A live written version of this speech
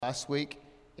last week,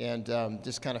 and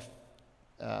just kind of,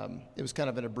 it was kind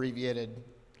of an abbreviated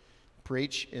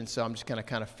preach, and so I'm just going to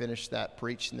kind of finish that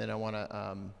preach, and then I want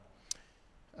to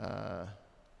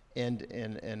end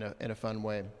in a fun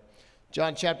way.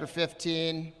 John chapter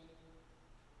 15.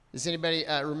 Does anybody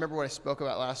remember what I spoke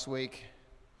about last week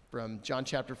from John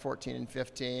chapter 14 and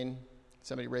 15?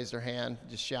 Somebody raised their hand,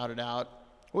 just shouted out.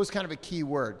 What was kind of a key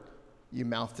word? You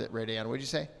mouthed it right in. What did you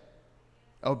say?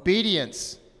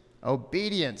 Obedience.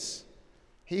 Obedience.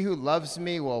 He who loves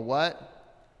me will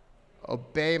what?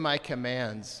 Obey my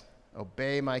commands.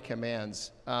 Obey my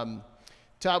commands.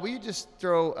 Todd, will you just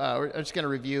throw, I'm just going to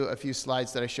review a few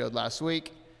slides that I showed last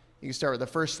week. You can start with the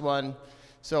first one.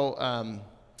 So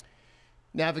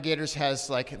Navigators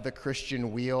has like the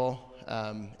Christian wheel,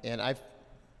 and I've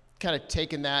kind of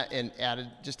taken that and added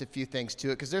just a few things to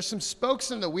it, because there's some spokes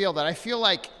in the wheel that I feel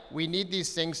like we need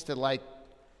these things to like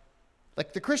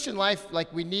the Christian life,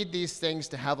 like we need these things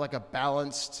to have like a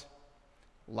balanced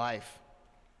life.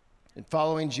 And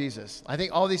following Jesus, I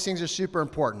think all these things are super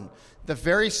important. The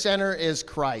very center is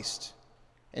Christ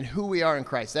and who we are in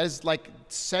Christ. That is like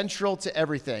central to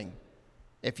everything.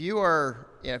 If you are,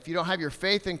 if you don't have your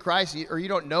faith in Christ, or you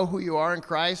don't know who you are in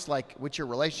Christ, like what your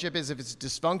relationship is, if it's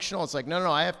dysfunctional, it's like,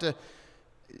 no, I have to,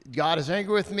 God is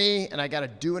angry with me, and I got to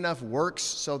do enough works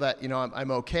so that,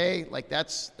 I'm okay. Like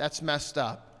that's messed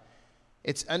up.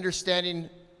 It's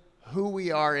understanding who we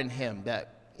are in Him,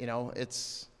 that,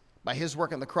 it's by His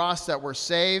work on the cross that we're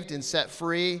saved and set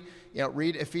free.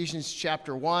 Read Ephesians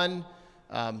chapter 1,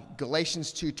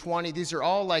 Galatians 2:20. These are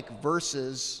all like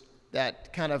verses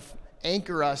that kind of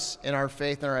anchor us in our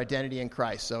faith and our identity in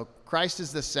Christ. So Christ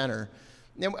is the center.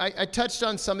 And I touched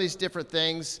on some of these different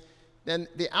things. Then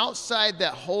the outside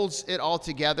that holds it all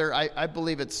together, I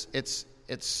believe it's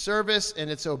service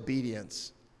and it's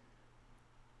obedience.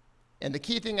 And the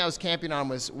key thing I was camping on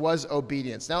was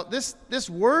obedience. Now, this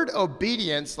word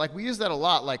obedience, like we use that a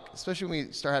lot, like especially when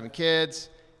we start having kids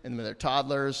and when they're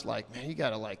toddlers, like, man,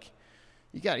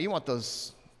 you want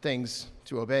those things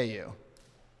to obey you,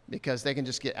 because they can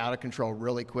just get out of control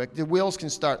really quick. The wheels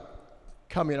can start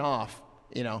coming off,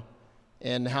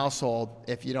 in the household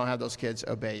if you don't have those kids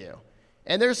obey you.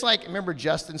 And there's remember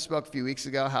Justin spoke a few weeks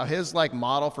ago how his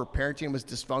model for parenting was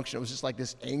dysfunction. It was just like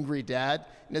this angry dad.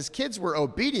 And his kids were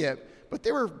obedient, but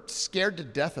they were scared to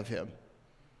death of him.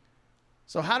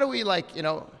 So how do we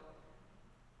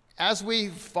as we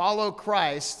follow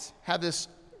Christ, have this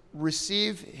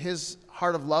receive His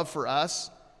heart of love for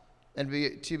us, and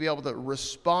to be able to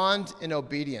respond in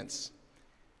obedience?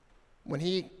 When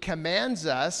He commands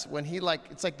us, when He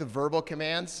it's like the verbal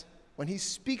commands, when He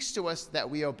speaks to us, that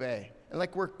we obey. And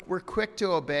we're quick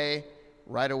to obey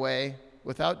right away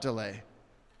without delay.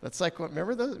 That's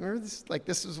remember this?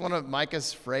 This was one of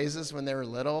Micah's phrases when they were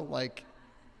little.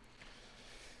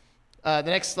 The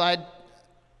next slide.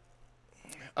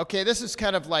 Okay, this is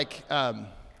kind of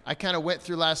I kind of went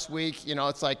through last week.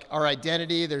 It's like our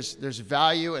identity. There's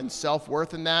value and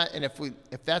self-worth in that. And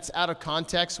if that's out of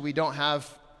context, we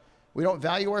don't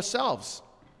value ourselves.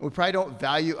 We probably don't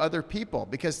value other people,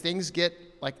 because things get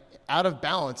out of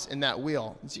balance in that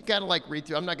wheel. So you got to read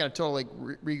through. I'm not going to totally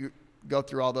go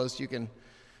through all those. You can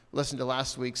listen to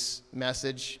last week's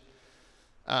message.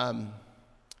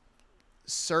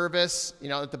 Service,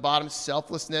 at the bottom,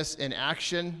 selflessness in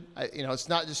action. It's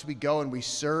not just we go and we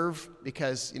serve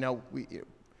because,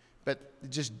 but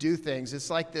just do things. It's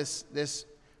like this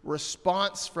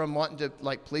response from wanting to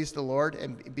please the Lord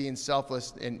and being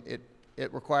selfless, and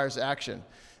it requires action.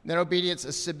 And then obedience,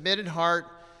 a submitted heart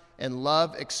and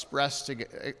love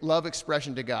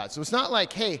expression to God. So it's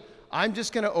not hey, I'm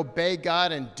just going to obey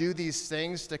God and do these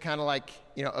things to kind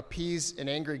of appease an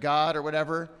angry God or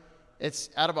whatever. It's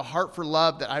out of a heart for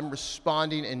love that I'm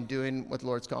responding and doing what the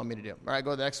Lord's calling me to do. All right,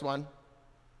 go to the next one.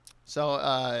 So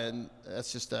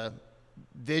that's just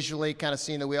visually kind of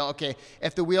seeing the wheel. Okay,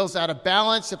 if the wheel's out of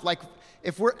balance,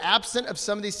 if we're absent of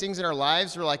some of these things in our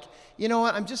lives, we're you know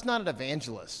what, I'm just not an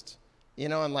evangelist.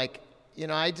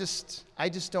 And I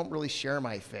just don't really share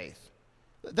my faith.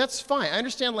 That's fine. I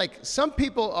understand some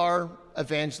people are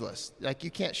evangelists. You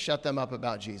can't shut them up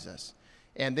about Jesus.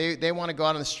 And they want to go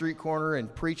out on the street corner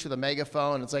and preach with a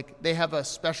megaphone. It's they have a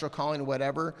special calling or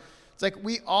whatever. It's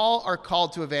we all are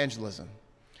called to evangelism.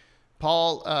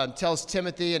 Paul tells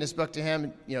Timothy in his book to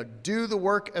him, do the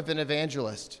work of an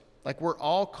evangelist. We're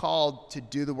all called to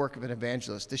do the work of an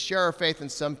evangelist, to share our faith in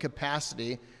some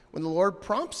capacity when the Lord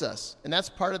prompts us. And that's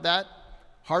part of that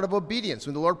heart of obedience.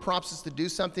 When the Lord prompts us to do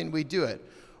something, we do it.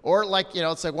 Or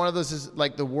it's one of those is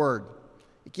the Word.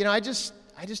 I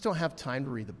just don't have time to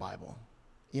read the Bible.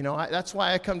 That's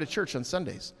why I come to church on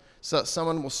Sundays. So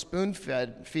someone will spoon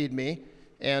feed me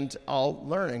and I'll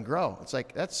learn and grow. It's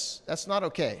like, that's not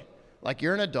okay. Like,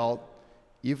 you're an adult.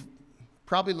 You've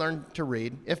probably learned to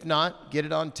read. If not, get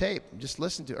it on tape. Just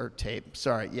listen to, or tape.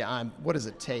 Sorry. Yeah, what is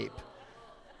it, tape?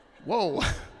 Whoa.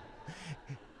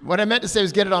 What I meant to say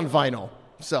was get it on vinyl.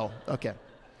 So, okay.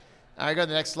 All right, go to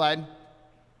the next slide.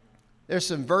 There's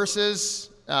some verses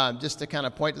just to kind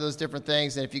of point to those different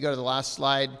things. And if you go to the last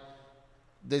slide,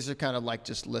 these are kind of like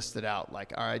just listed out,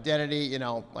 like our identity,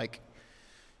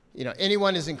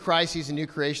 anyone is in Christ, he's a new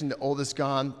creation. The old is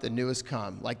gone, the new has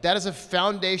come. Like, that is a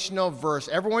foundational verse.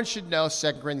 Everyone should know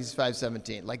 2 Corinthians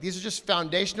 5:17. Like, these are just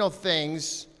foundational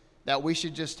things that we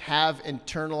should just have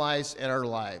internalized in our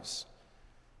lives.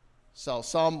 So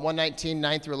Psalm 119,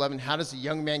 9 through 11, how does a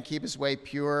young man keep his way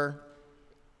pure?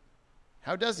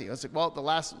 How does he? It's like, well, the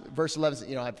last verse 11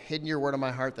 says, I've hidden your word in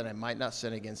my heart that I might not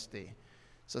sin against thee.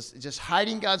 So it's just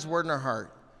hiding God's word in our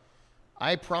heart.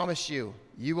 I promise you,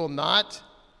 you will not,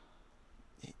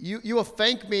 you will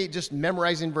thank me just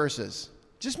memorizing verses.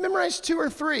 Just memorize 2 or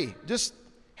 3. Just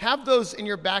have those in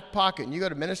your back pocket. And you go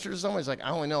to minister to someone, it's like,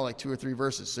 I only know like 2 or 3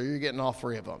 verses, so you're getting all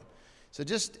 3 of them. So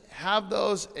just have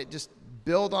those, just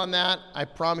build on that. I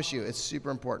promise you, it's super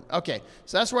important. Okay,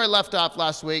 so that's where I left off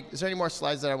last week. Is there any more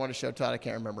slides that I want to show, Todd? I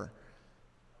can't remember.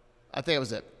 I think it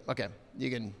was it. Okay,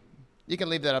 you can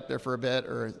leave that up there for a bit,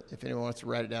 or if anyone wants to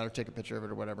write it down or take a picture of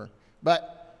it or whatever.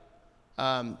 But,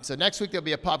 so next week there'll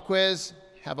be a pop quiz.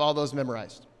 Have all those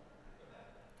memorized.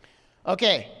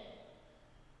 Okay.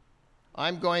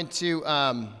 I'm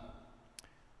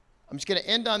just going to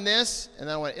end on this, and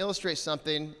then I want to illustrate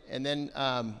something, and then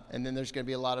there's going to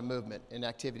be a lot of movement and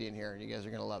activity in here, and you guys are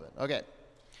going to love it. Okay.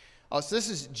 Oh, so this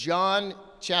is John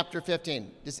chapter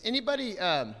 15. Does anybody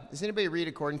read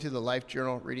according to the Life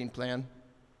Journal reading plan?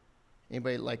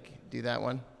 Anybody do that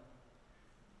one?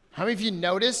 How many of you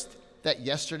noticed that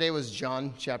yesterday was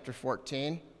John chapter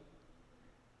 14?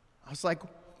 I was like,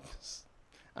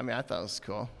 I thought it was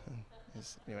cool.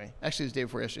 Anyway, actually it was the day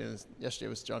before yesterday. Yesterday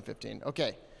was John 15.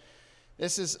 Okay.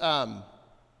 This is, we're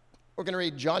going to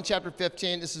read John chapter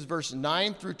 15. This is verse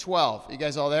 9 through 12. You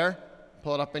guys all there?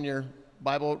 Pull it up in your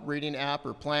Bible reading app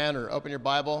or plan, or open your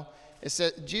Bible. It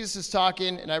says, Jesus is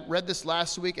talking, and I read this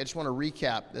last week. I just want to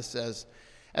recap. This says,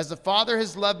 as the Father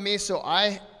has loved me, so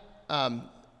I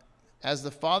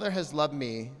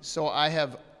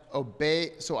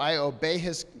obey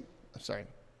his,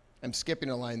 I'm skipping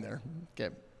a line there.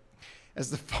 Okay. As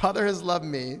the Father has loved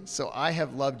me, so I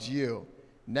have loved you.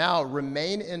 Now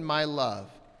remain in my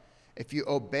love. If you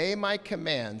obey my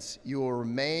commands, you will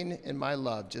remain in my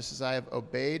love, just as I have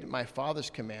obeyed my Father's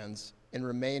commands and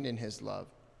remain in his love.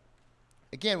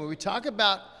 Again, when we talk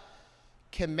about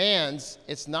commands,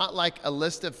 it's not like a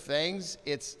list of things.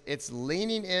 It's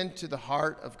leaning into the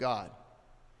heart of God.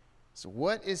 So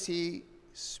what is he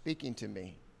speaking to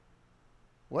me?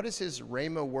 What is his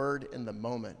rhema word in the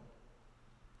moment?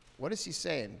 What is he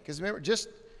saying? Because remember, just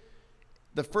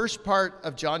the first part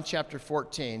of John chapter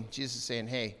 14, Jesus is saying,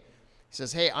 he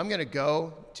says, I'm going to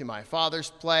go to my Father's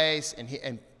place,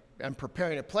 and I'm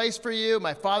preparing a place for you.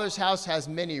 My Father's house has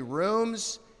many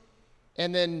rooms.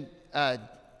 And then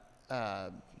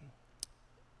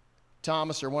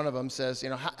Thomas, or one of them, says,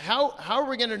 how are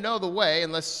we going to know the way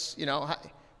unless,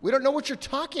 we don't know what you're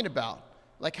talking about.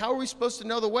 Like, how are we supposed to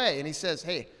know the way? And he says,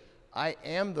 I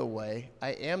am the way, I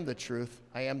am the truth,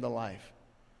 I am the life.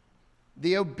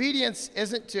 The obedience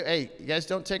isn't to, you guys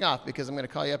don't take off, because I'm going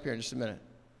to call you up here in just a minute.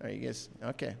 All right, you guys,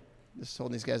 okay. Just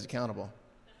holding these guys accountable.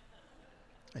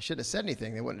 I shouldn't have said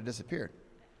anything, they wouldn't have disappeared.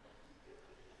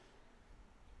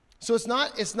 So it's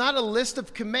not a list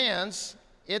of commands,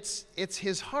 it's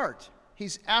his heart.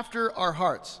 He's after our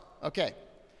hearts. Okay.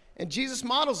 And Jesus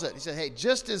models it. He said,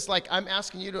 just as I'm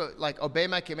asking you to obey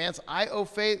my commands, I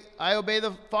obey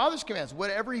the Father's commands.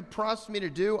 Whatever he prompts me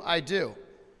to do, I do.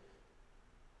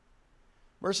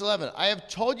 Verse 11, I have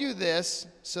told you this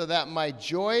so that my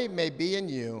joy may be in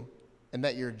you and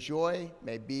that your joy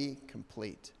may be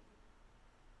complete.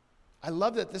 I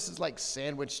love that this is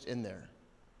sandwiched in there,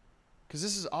 because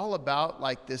this is all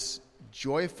about this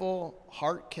joyful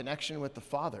heart connection with the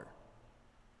Father.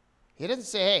 He doesn't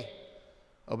say,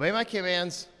 obey my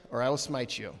commands or I will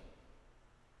smite you.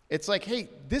 It's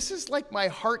this is my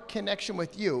heart connection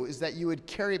with you, is that you would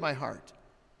carry my heart.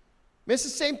 It's the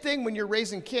same thing when you're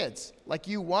raising kids.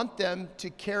 You want them to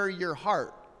carry your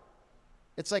heart.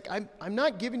 It's I'm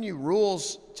not giving you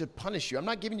rules to punish you. I'm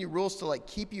not giving you rules to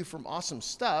keep you from awesome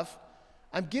stuff.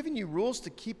 I'm giving you rules to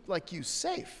keep you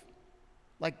safe.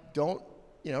 Don't,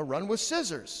 run with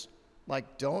scissors.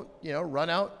 Don't, run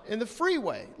out in the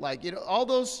freeway. All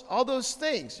those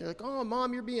things. You're oh,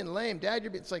 Mom, you're being lame. Dad,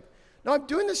 you're being, it's no, I'm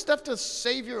doing this stuff to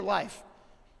save your life.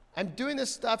 I'm doing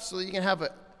this stuff so that you can have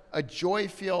a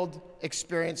joy-filled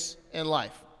experience in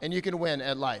life, and you can win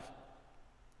at life.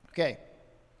 Okay.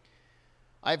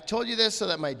 I've told you this so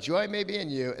that my joy may be in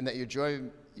you and that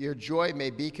your joy may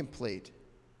be complete.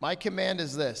 My command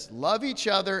is this: love each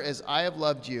other as I have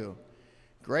loved you.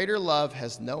 Greater love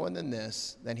has no one than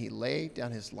this, than he laid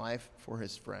down his life for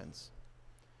his friends.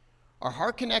 Our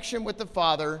heart connection with the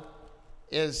Father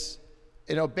is,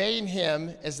 in obeying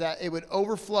him, is that it would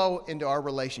overflow into our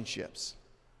relationships.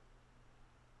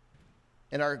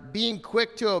 And our being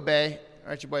quick to obey, all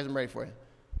right, you boys, I'm ready for you.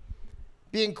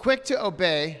 Being quick to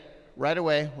obey right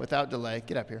away without delay,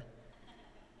 get up here,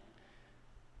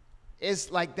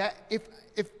 is like that.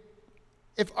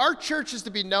 If our church is to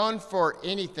be known for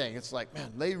anything, it's like,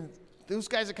 man, those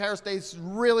guys at Kairos, they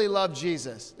really love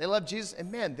Jesus. They love Jesus, and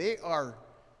man,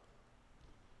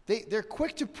 they're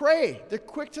quick to pray. They're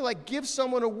quick to give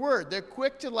someone a word. They're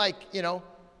quick to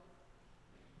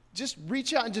just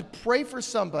reach out and just pray for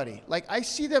somebody. I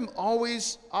see them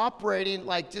always operating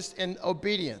just in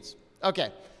obedience.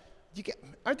 Okay,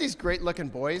 aren't these great looking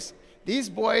boys? These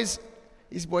boys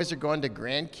are going to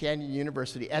Grand Canyon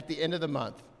University at the end of the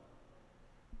month.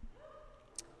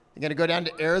 They're going to go down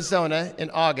to Arizona in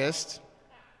August,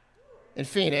 in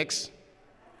Phoenix.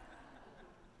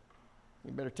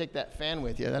 You better take that fan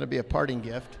with you. That'll be a parting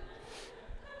gift.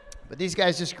 But these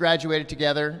guys just graduated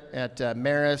together at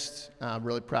Marist. I'm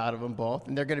really proud of them both.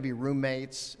 And they're going to be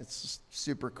roommates. It's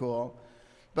super cool.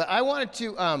 But I was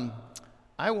going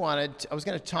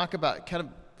to talk about kind of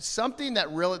something that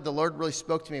the Lord really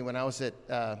spoke to me when I was at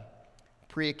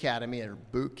pre-academy or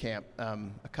boot camp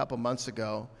a couple months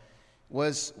ago.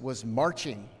 Was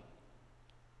marching.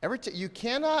 You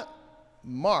cannot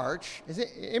march. Is it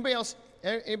anybody else?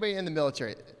 Anybody in the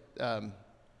military?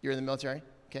 You're in the military?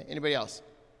 Okay. Anybody else?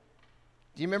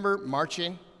 Do you remember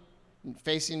marching,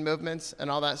 facing movements, and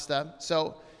all that stuff?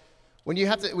 So when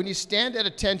you stand at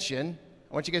attention,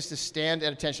 I want you guys to stand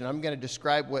at attention. I'm going to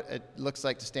describe what it looks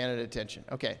like to stand at attention.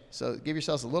 Okay. So give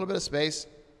yourselves a little bit of space,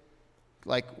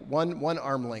 like one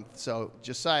arm length. So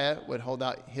Josiah would hold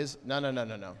out his.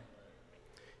 No.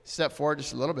 Step forward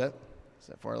just a little bit.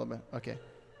 Step forward a little bit. Okay.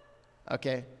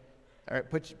 Okay. All right.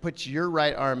 Put your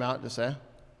right arm out, Josiah.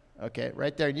 Okay.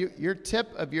 Right there. Your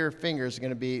tip of your finger is going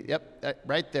to be,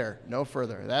 right there. No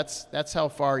further. That's how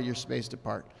far you're spaced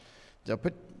apart. So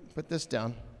put this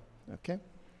down. Okay.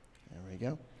 There we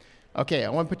go. Okay.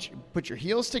 I want to put your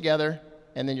heels together,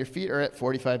 and then your feet are at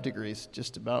 45 degrees,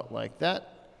 just about like that.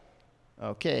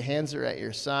 Okay. Hands are at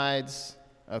your sides.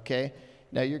 Okay.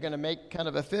 Now you're going to make kind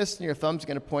of a fist, and your thumb's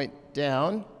going to point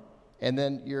down, and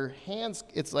then your hands,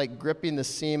 it's like gripping the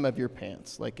seam of your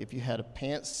pants. Like if you had a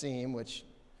pants seam,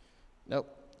 nope,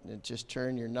 just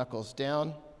turn your knuckles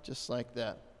down, just like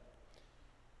that.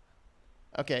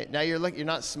 Okay, now you're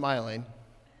not smiling.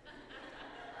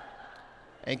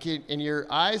 And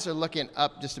your eyes are looking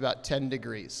up just about 10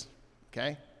 degrees,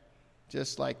 okay?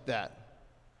 Just like that.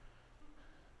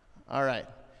 All right.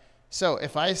 So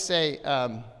if I say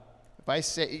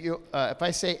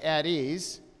at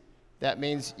ease, that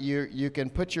means you can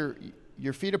put your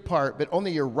feet apart, but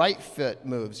only your right foot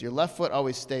moves. Your left foot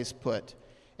always stays put.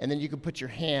 And then you can put your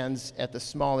hands at the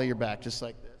small of your back, just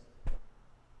like this.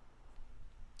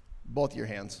 Both your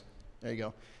hands. There you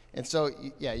go. And so,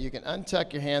 you can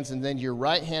untuck your hands, and then your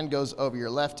right hand goes over your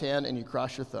left hand, and you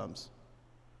cross your thumbs.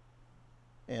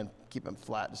 And keep them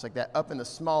flat, just like that, up in the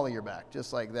small of your back,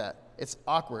 just like that. It's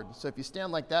awkward. So if you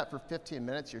stand like that for 15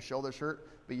 minutes, your shoulders hurt,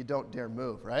 but you don't dare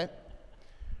move, right?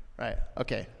 Right,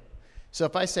 okay. So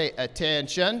if I say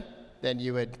attention, then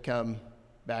you would come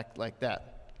back like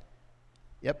that.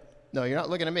 Yep. No, you're not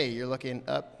looking at me. You're looking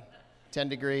up 10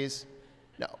 degrees.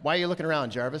 No, why are you looking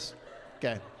around, Jarvis?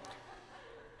 Okay.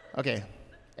 Okay.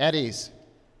 At ease.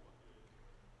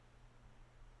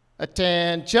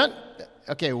 Attention.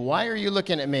 Okay, why are you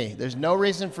looking at me? There's no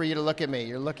reason for you to look at me.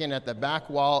 You're looking at the back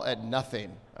wall at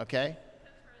nothing, okay?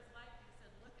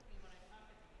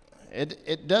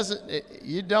 It doesn't,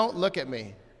 you don't look at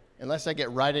me unless I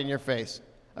get right in your face.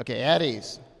 Okay, at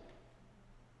ease.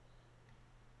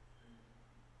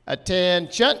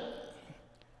 Attention.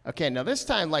 Okay, now this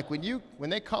time, when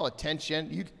they call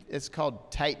attention, it's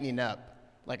called tightening up.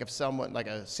 Like if someone, like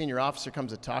a senior officer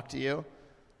comes to talk to you,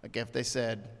 like if they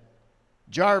said,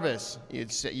 Jarvis,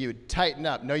 you would tighten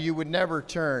up. No, you would never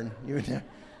turn.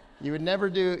 You would never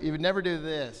do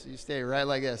this. You stay right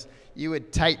like this. You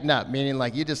would tighten up, meaning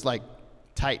you just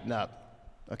tighten up.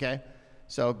 Okay?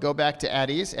 So go back to at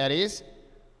ease.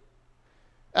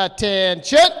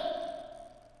 Attention.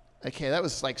 Okay, that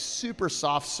was super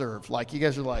soft serve. You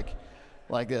guys are like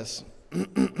this.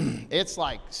 It's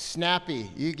like snappy.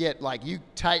 You get like, you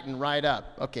tighten right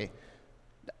up. Okay.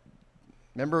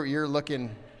 Remember, you're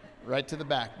looking right to the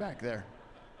back there.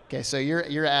 Okay, so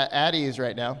you're at ease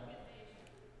right now.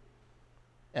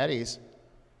 At ease.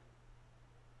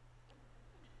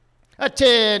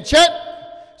 Attention!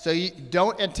 So you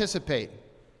don't anticipate.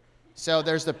 So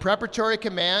there's the preparatory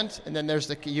command, and then there's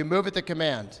you move at the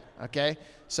command, okay?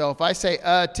 So if I say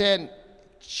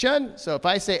attention, so if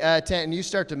I say attention and you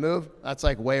start to move, that's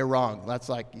like way wrong. That's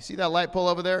like, you see that light pole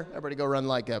over there? Everybody go run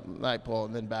like a light pole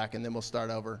and then back, and then we'll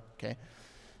start over, okay?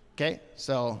 Okay,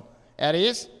 so at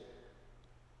ease.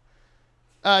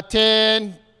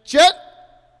 Attention!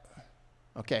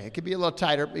 Okay, it could be a little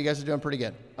tighter, but you guys are doing pretty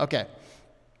good. Okay.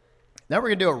 Now we're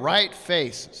going to do a right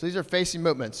face. So these are facing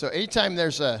movements. So anytime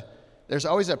there's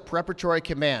always a preparatory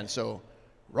command. So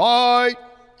right,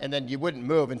 and then you wouldn't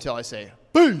move until I say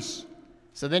face.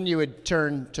 So then you would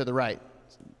turn to the right.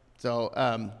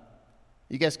 So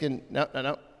you guys can,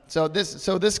 no. So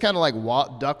this kind of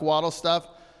like duck waddle stuff,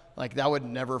 like that would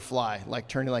never fly, like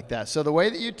turning like that. So the way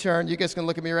that you turn, you guys can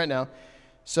look at me right now.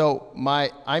 So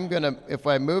if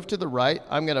I move to the right,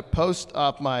 I'm going to post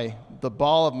off the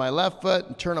ball of my left foot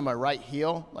and turn on my right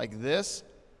heel like this.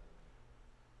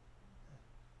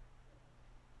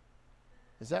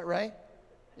 Is that right?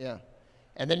 Yeah.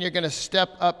 And then you're going to step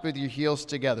up with your heels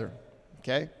together,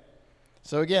 okay?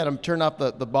 So again, I'm turning off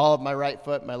the ball of my right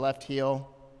foot, my left heel.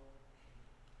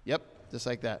 Yep, just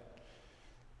like that.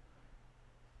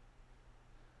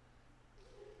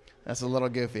 That's a little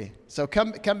goofy. So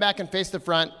come back and face the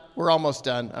front. We're almost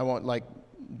done. I won't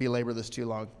belabor this too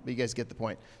long, but you guys get the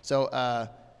point. So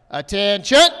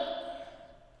attention.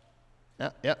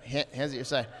 Yep, hands at your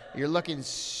side.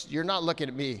 You're not looking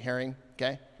at me, Herring.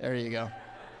 Okay, there you go.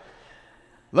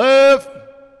 Left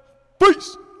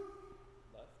face.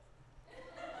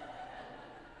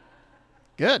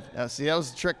 Good. Now see, that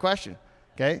was a trick question.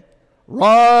 Okay,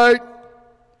 right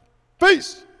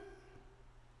face.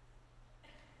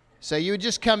 So you would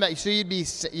just come back. So you'd be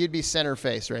center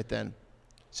face right then.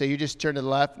 So you just turn to the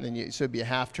left, and then so it'd be a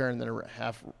half turn, and then a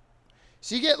half.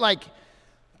 So you get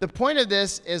the point of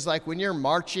this is when you're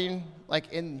marching,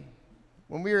 when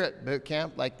we were at boot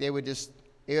camp, it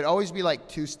would always be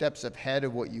 2 steps ahead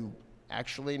of what you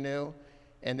actually knew,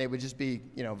 and they would just be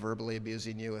verbally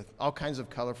abusing you with all kinds of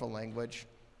colorful language,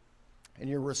 and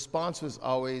your response was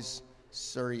always,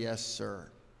 "Sir, yes, sir."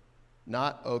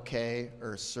 Not okay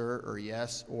or sir or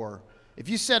yes, or if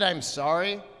you said I'm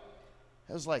sorry,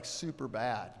 that was super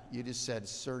bad. You just said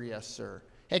sir, yes, sir.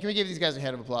 Hey, can we give these guys a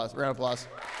round of applause?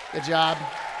 Good job.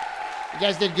 You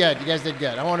guys did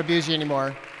good. I won't abuse you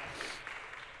anymore.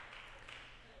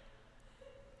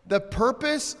 The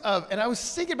purpose and I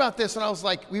was thinking about this when I was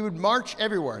we would march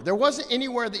everywhere. There wasn't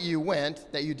anywhere that you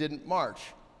went that you didn't march.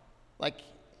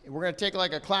 We're going to take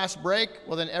a class break.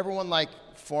 Well, then everyone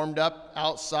formed up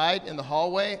outside in the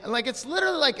hallway. And it's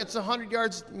literally it's 100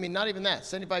 yards, not even that,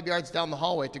 75 yards down the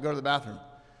hallway to go to the bathroom.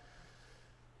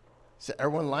 So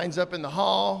everyone lines up in the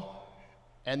hall,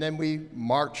 and then we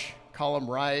march column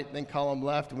right, then column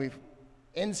left, and we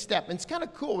in step. And it's kind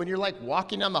of cool when you're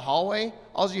walking down the hallway,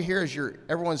 all you hear is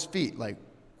everyone's feet whoo,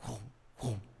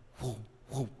 whoo, whoo,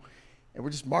 whoo. And we're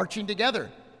just marching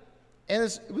together. And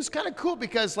it was kind of cool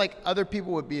because other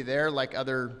people would be there,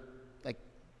 other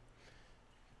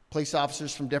police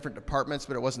officers from different departments,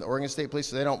 but it wasn't the Oregon State Police,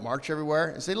 so they don't march everywhere.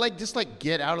 And so they just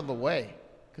get out of the way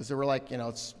because they were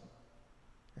here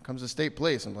comes the state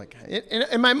police. I'm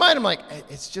in my mind, I'm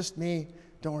it's just me.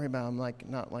 Don't worry about it.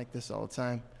 I'm not like this all the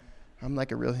time. I'm a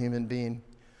real human being.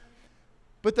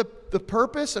 But the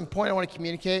purpose and point I want to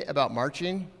communicate about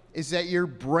marching is that your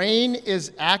brain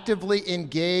is actively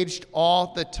engaged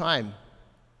all the time.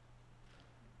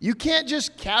 You can't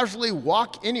just casually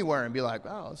walk anywhere and be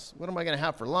oh, what am I going to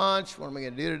have for lunch? What am I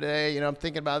going to do today? I'm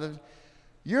thinking about this.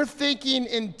 You're thinking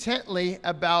intently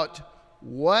about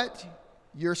what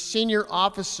your senior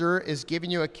officer is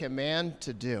giving you a command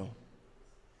to do.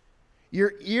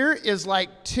 Your ear is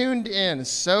tuned in,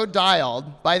 so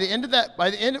dialed. By the end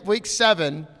of week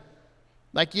 7,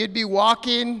 you'd be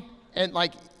walking and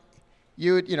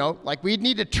you would, we'd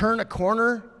need to turn a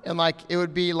corner and it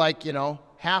would be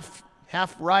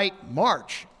half right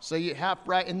march. So you half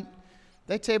right, and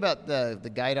they tell you about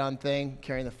the guidon thing,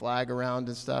 carrying the flag around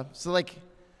and stuff. So I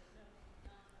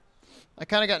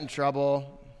kind of got in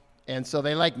trouble, and so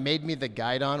they made me the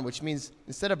guidon, which means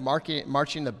instead of marching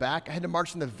in the back, I had to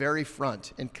march in the very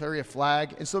front and carry a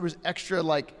flag. And so there was extra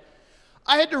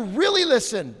I had to really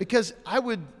listen because I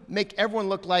would make everyone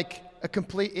look like a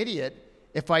complete idiot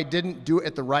if I didn't do it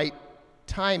at the right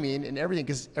timing and everything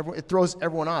because it throws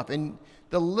everyone off. And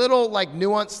the little like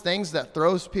nuanced things that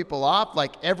throws people off,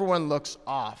 like everyone looks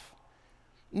off.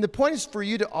 And the point is for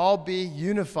you to all be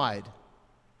unified,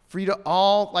 for you to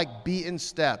all like be in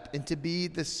step and to be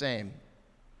the same.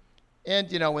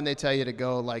 And, when they tell you to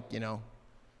go like,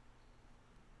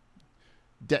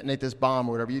 detonate this bomb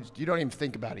or whatever, you don't even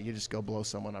think about it. You just go blow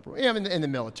someone up. In the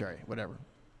military, whatever.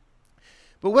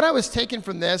 But what I was taking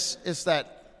from this is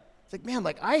that, it's like, man,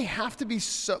 like I have to be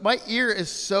my ear is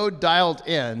so dialed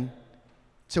in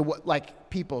to what,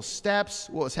 like people's steps,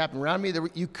 what was happening around me,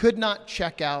 you could not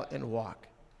check out and walk.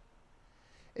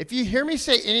 If you hear me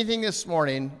say anything this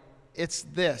morning, it's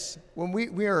this. When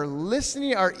we are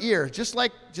listening our ear, just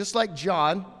like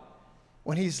John,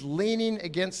 when he's leaning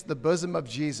against the bosom of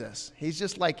Jesus, he's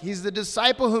the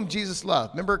disciple whom Jesus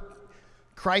loved. Remember,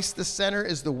 Christ the center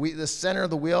is the center of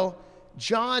the wheel.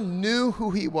 John knew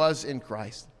who he was in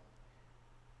Christ.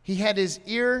 He had his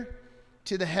ear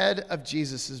to the head of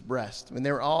Jesus' breast. When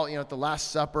they were all, at the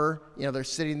Last Supper, they're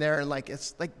sitting there and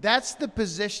it's like that's the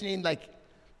positioning, like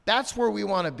that's where we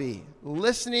want to be.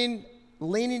 Listening,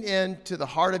 leaning in to the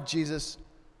heart of Jesus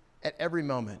at every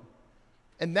moment.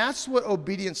 And that's what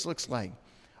obedience looks like.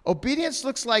 Obedience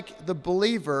looks like the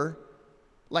believer,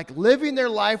 like living their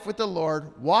life with the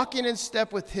Lord, walking in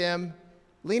step with him,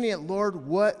 leaning at, Lord,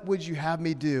 what would you have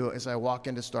me do as I walk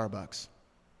into Starbucks?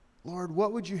 Lord,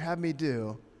 what would you have me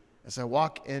do as I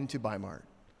walk into Bi-Mart?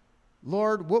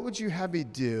 Lord, what would you have me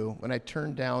do when I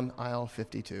turn down aisle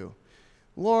 52?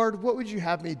 Lord, what would you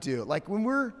have me do? Like when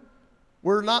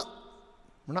we're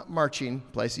not marching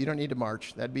places. You don't need to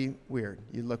march. That'd be weird.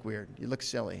 You look weird. You look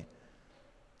silly.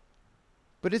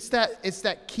 But it's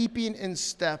that keeping in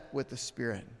step with the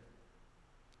Spirit.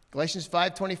 Galatians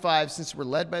 5:25, since we're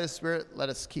led by the Spirit, let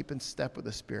us keep in step with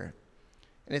the Spirit.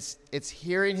 And it's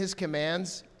hearing his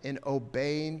commands and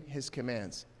obeying his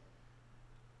commands.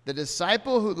 The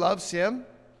disciple who loves him,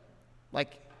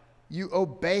 like you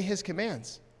obey his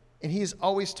commands. And he's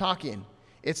always talking.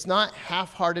 It's not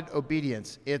half-hearted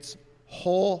obedience. It's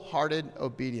wholehearted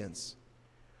obedience.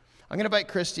 I'm going to invite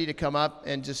Christy to come up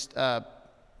and just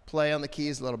play on the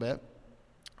keys a little bit.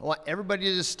 I want everybody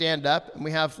to just stand up, and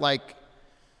we're going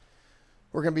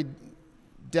to be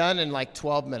done in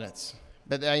 12 minutes.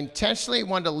 But I intentionally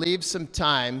wanted to leave some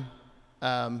time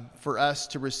for us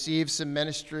to receive some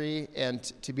ministry and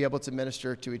to be able to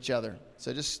minister to each other.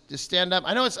 So just stand up.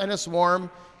 I know it's warm.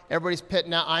 Everybody's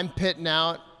pitting out. I'm pitting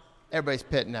out. Everybody's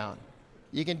pitting out.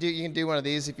 You can do one of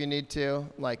these if you need to.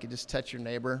 Like, you just touch your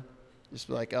neighbor. Just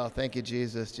be like, oh, thank you,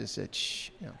 Jesus. Just say, shh.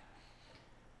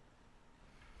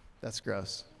 That's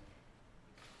gross.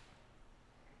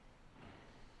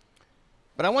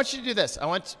 But I want you to do this.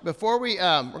 Before we're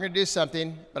going to do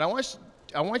something, but I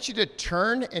want you to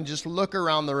turn and just look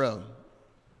around the room.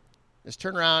 Just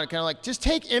turn around and kind of just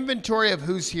take inventory of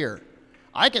who's here.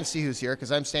 I can see who's here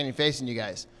because I'm standing facing you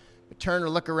guys. But turn or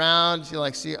look around,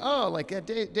 you see,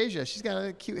 Deja, she's got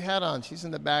a cute hat on. She's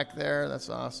in the back there. That's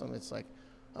awesome. It's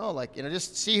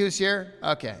just see who's here.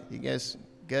 Okay, you guys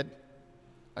good?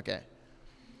 Okay.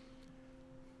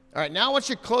 All right, now I want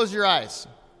you to close your eyes.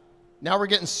 Now we're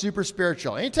getting super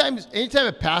spiritual. Anytime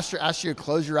a pastor asks you to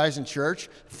close your eyes in church,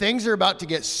 things are about to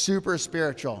get super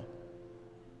spiritual.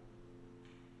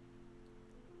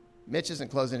 Mitch isn't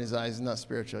closing his eyes. He's not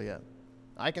spiritual yet.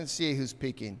 I can see who's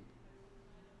peeking.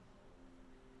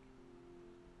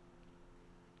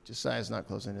 Josiah's not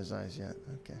closing his eyes yet.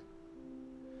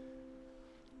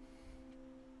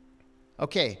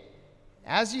 Okay.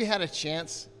 As you had a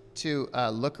chance to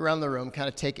look around the room, kind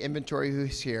of take inventory of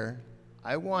who's here,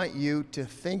 I want you to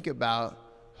think about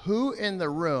who in the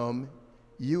room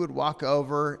you would walk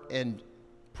over and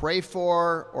pray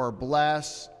for or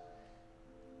bless.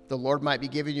 The Lord might be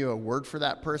giving you a word for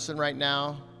that person right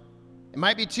now. It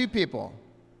might be two people.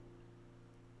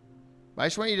 But I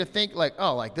just want you to think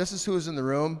this is who's in the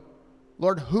room.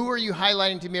 Lord, who are you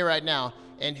highlighting to me right now?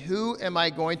 And who am I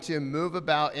going to move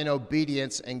about in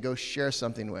obedience and go share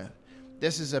something with?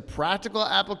 This is a practical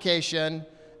application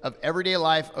of everyday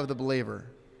life of the believer.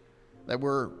 That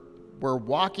we're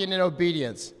walking in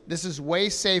obedience. This is way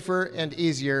safer and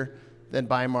easier than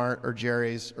Bi-Mart or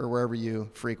Jerry's or wherever you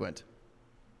frequent.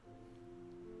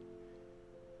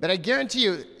 But I guarantee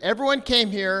you, everyone came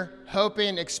here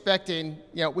hoping, expecting,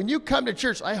 when you come to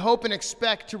church, I hope and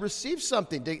expect to receive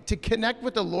something, to connect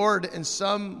with the Lord in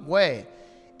some way.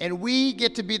 And we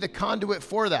get to be the conduit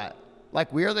for that.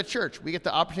 Like we are the church. We get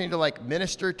the opportunity to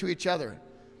minister to each other.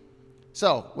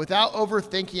 So without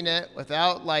overthinking it,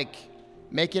 without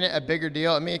making it a bigger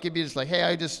deal, it could be just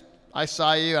hey, I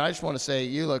saw you and I just want to say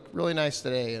you look really nice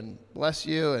today and bless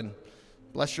you and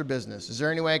bless your business. Is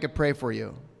there any way I could pray for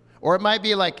you? Or it might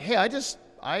be like, hey,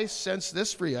 I sense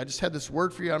this for you. I just had this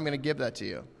word for you. I'm going to give that to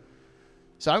you.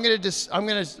 So I'm going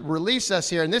to release us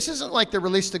here. And this isn't like the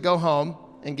release to go home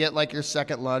and get like your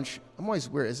second lunch. I'm always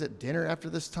weird. Is it dinner after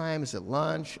this time? Is it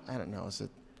lunch? I don't know. Is it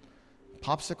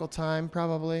popsicle time?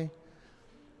 Probably.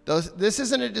 This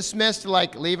isn't a dismiss to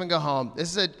like leave and go home.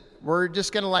 We're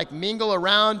just going to like mingle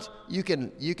around. You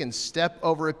can step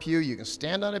over a pew. You can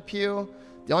stand on a pew.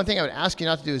 The only thing I would ask you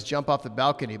not to do is jump off the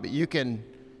balcony, but you can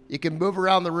move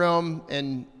around the room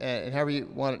and however you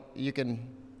want. You can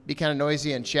be kind of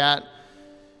noisy and chat.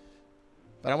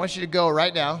 But I want you to go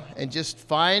right now and just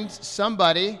find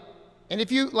somebody. And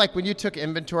if you, like when you took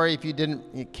inventory, if you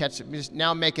didn't catch it, just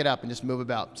now make it up and just move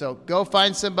about. So go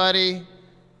find somebody.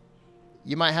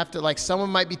 You might have to, like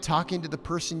someone might be talking to the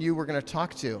person you were going to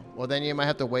talk to. Well, then you might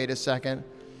have to wait a second.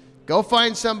 Go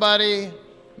find somebody,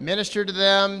 minister to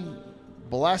them,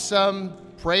 bless them,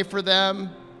 pray for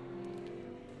them.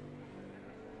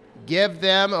 Give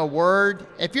them a word.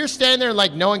 If you're standing there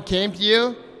like no one came to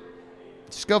you,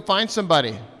 just go find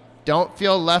somebody. Don't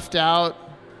feel left out.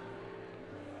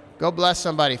 Go bless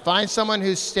somebody. Find someone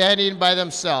who's standing by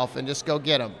themselves and just go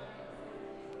get them.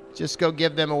 Just go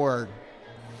give them a word.